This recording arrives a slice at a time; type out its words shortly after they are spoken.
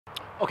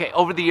Okay,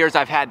 over the years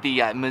I've had the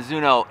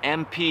Mizuno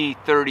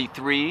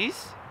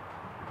MP33s.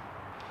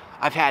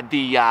 I've had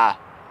the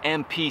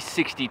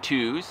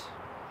MP62s.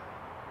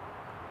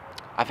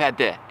 I've had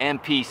the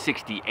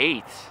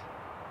MP68s.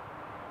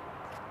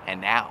 And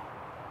now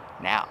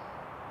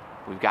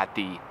we've got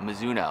the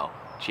Mizuno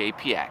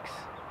JPX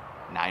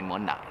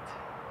 919s.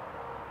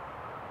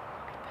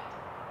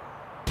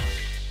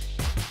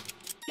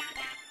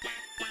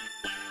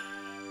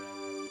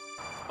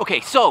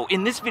 Okay, so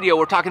in this video,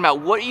 we're talking about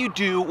what you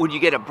do when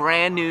you get a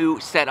brand new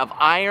set of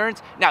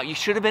irons. Now, you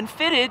should have been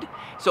fitted,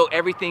 so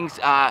everything's,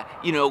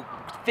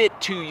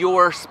 fit to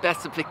your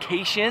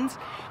specifications.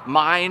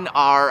 Mine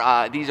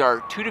are, these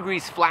are 2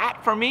 degrees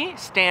flat for me,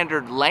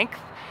 standard length.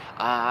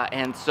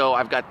 And so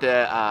I've got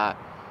the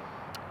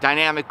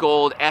Dynamic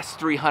Gold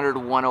S300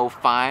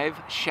 105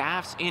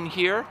 shafts in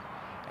here.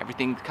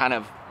 Everything's kind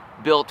of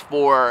built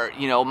for,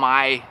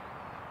 my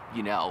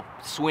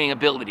swing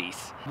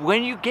abilities.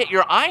 When you get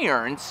your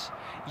irons,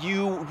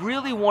 you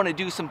really want to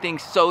do some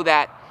things so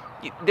that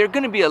they're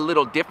going to be a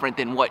little different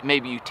than what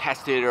maybe you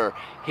tested or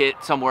hit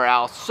somewhere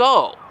else.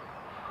 So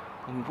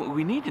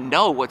we need to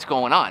know what's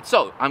going on.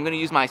 So I'm going to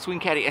use my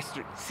Swing Caddy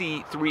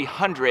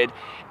SC300,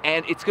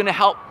 and it's going to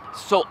help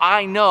so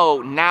I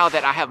know now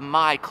that I have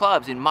my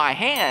clubs in my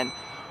hand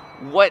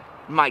what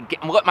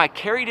my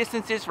carry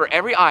distance is for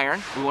every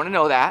iron. We want to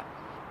know that,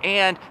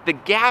 and the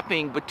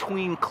gapping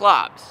between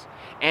clubs.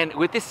 And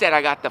with this set,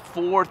 I got the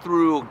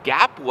 4-through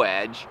gap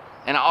wedge,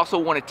 and I also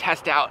want to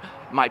test out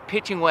my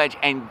pitching wedge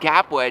and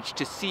gap wedge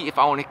to see if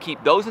I want to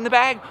keep those in the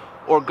bag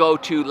or go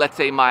to, let's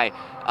say, my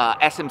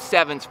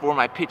SM7s for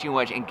my pitching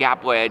wedge and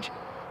gap wedge,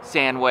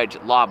 sand wedge,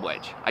 lob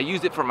wedge. I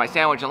use it for my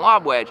sand wedge and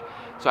lob wedge,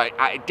 so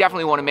I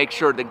definitely want to make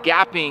sure the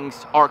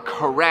gappings are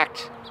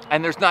correct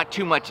and there's not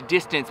too much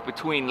distance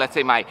between, let's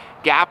say, my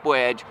gap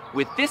wedge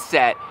with this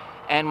set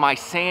and my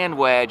sand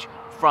wedge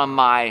from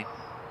my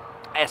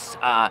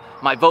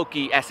my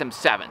Vokey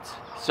SM7s.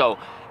 So,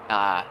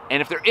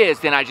 and if there is,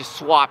 then I just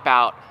swap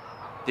out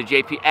the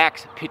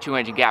JPX pitching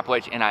wedge and gap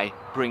wedge, and I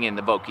bring in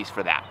the Vokeys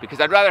for that,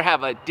 because I'd rather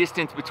have a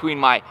distance between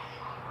my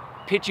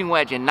pitching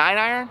wedge and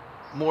 9-iron,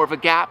 more of a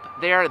gap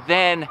there,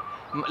 than,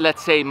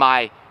 let's say,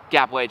 my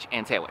gap wedge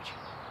and sand wedge.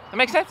 That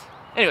makes sense?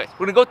 Anyways,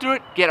 we're gonna go through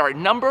it, get our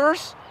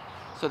numbers,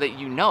 so that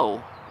you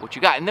know what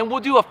you got, and then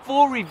we'll do a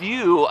full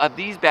review of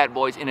these bad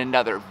boys in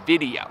another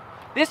video.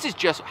 This is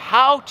just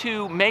how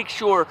to make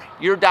sure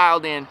you're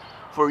dialed in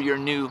for your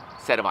new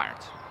set of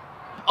irons.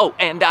 Oh,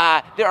 and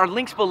there are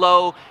links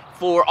below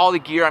for all the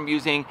gear I'm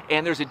using,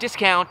 and there's a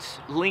discount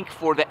link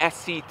for the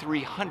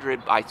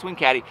SC300 by Swing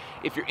Caddy.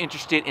 If you're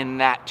interested in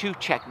that too,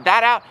 check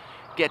that out.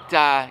 Get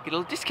a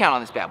little discount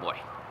on this bad boy.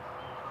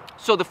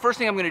 So the first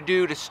thing I'm gonna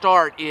do to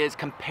start is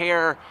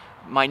compare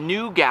my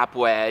new gap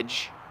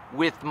wedge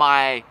with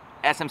my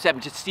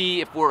SM7 to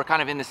see if we're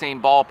kind of in the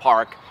same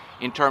ballpark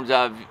in terms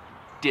of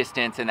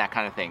distance and that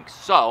kind of thing.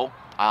 So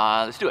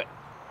let's do it.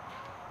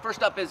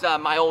 First up is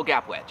my old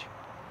gap wedge.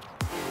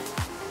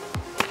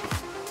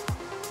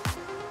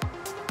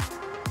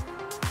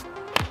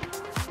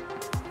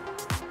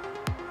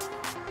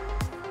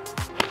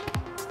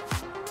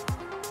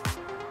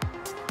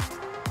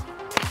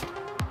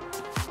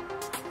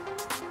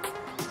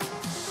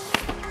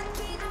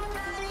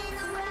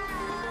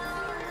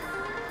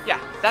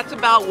 Yeah, that's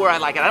about where I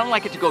like it. I don't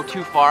like it to go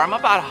too far. I'm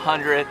about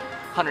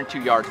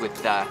 102 yards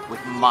with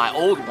my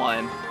old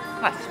one.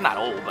 It's not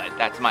old, but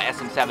that's my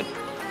SM7.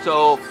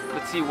 So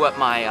let's see what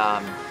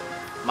my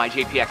my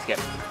JPX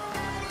gets.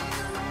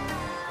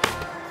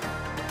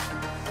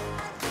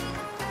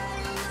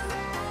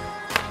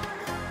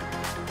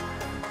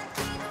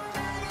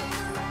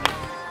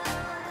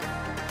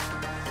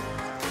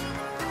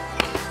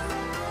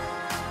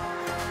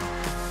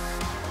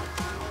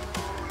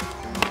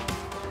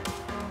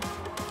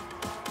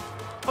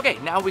 Okay,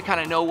 now we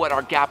kind of know what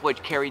our gap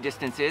wedge carry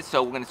distance is,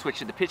 so we're going to switch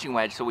to the pitching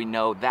wedge so we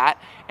know that,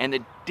 and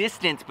the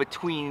distance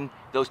between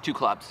those two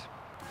clubs.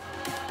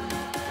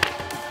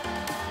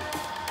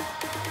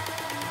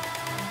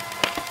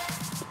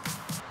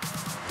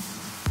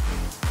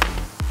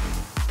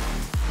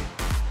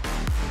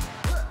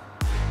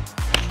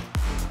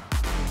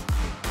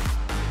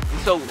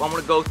 And so I'm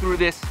going to go through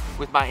this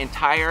with my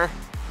entire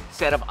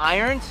set of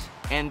irons,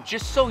 and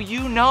just so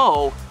you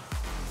know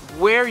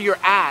where you're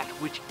at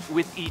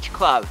with each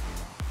club.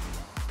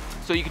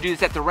 So you can do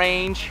this at the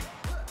range,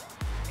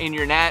 in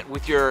your net,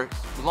 with your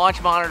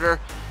launch monitor,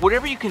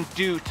 whatever you can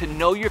do to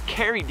know your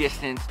carry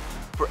distance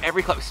for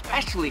every club,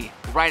 especially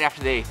right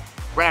after you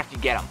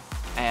get them.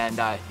 And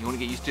you want to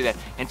get used to that.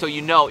 And so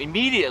you know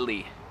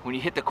immediately when you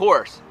hit the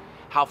course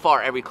how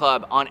far every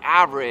club on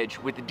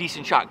average with a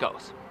decent shot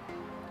goes.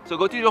 So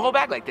go through the whole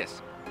bag like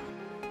this.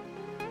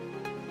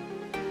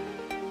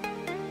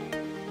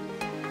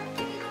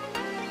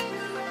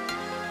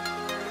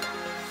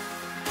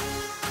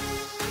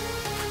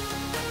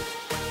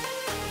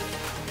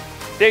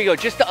 There you go,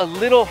 just a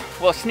little,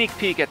 well, sneak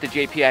peek at the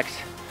JPX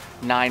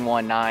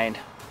 919.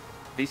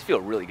 These feel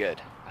really good.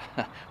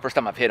 First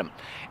time I've hit them.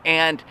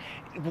 And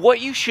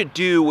what you should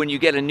do when you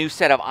get a new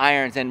set of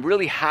irons, and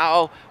really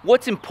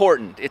what's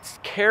important. It's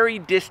carry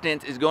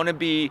distance is going to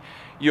be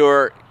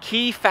your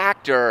key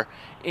factor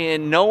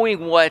in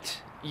knowing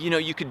what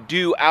you could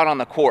do out on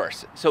the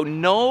course. So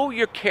know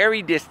your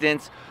carry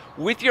distance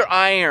with your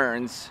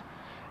irons,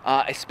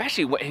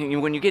 especially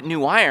when you get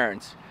new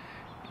irons.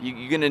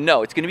 You're going to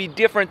know it's going to be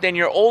different than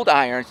your old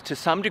irons to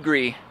some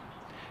degree,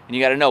 and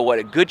you got to know what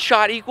a good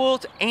shot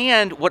equals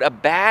and what a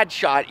bad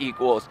shot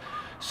equals,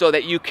 so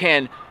that you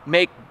can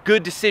make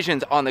good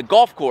decisions on the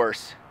golf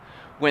course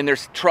when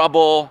there's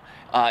trouble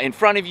in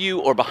front of you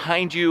or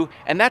behind you.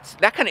 And that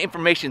kind of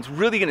information is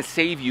really going to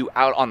save you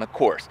out on the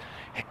course,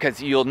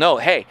 because you'll know,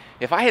 hey,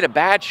 if I hit a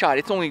bad shot,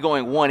 it's only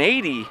going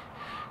 180,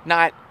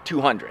 not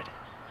 200.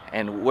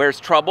 And where's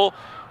trouble,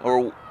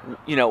 or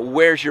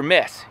where's your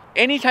miss?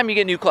 Anytime you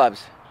get new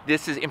clubs,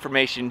 this is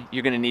information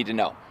you're going to need to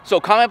know. So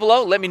comment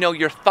below, let me know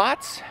your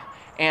thoughts,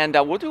 and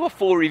we'll do a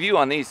full review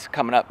on these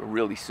coming up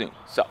really soon.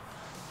 So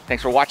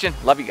thanks for watching.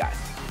 Love you guys.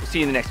 We'll see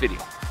you in the next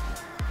video.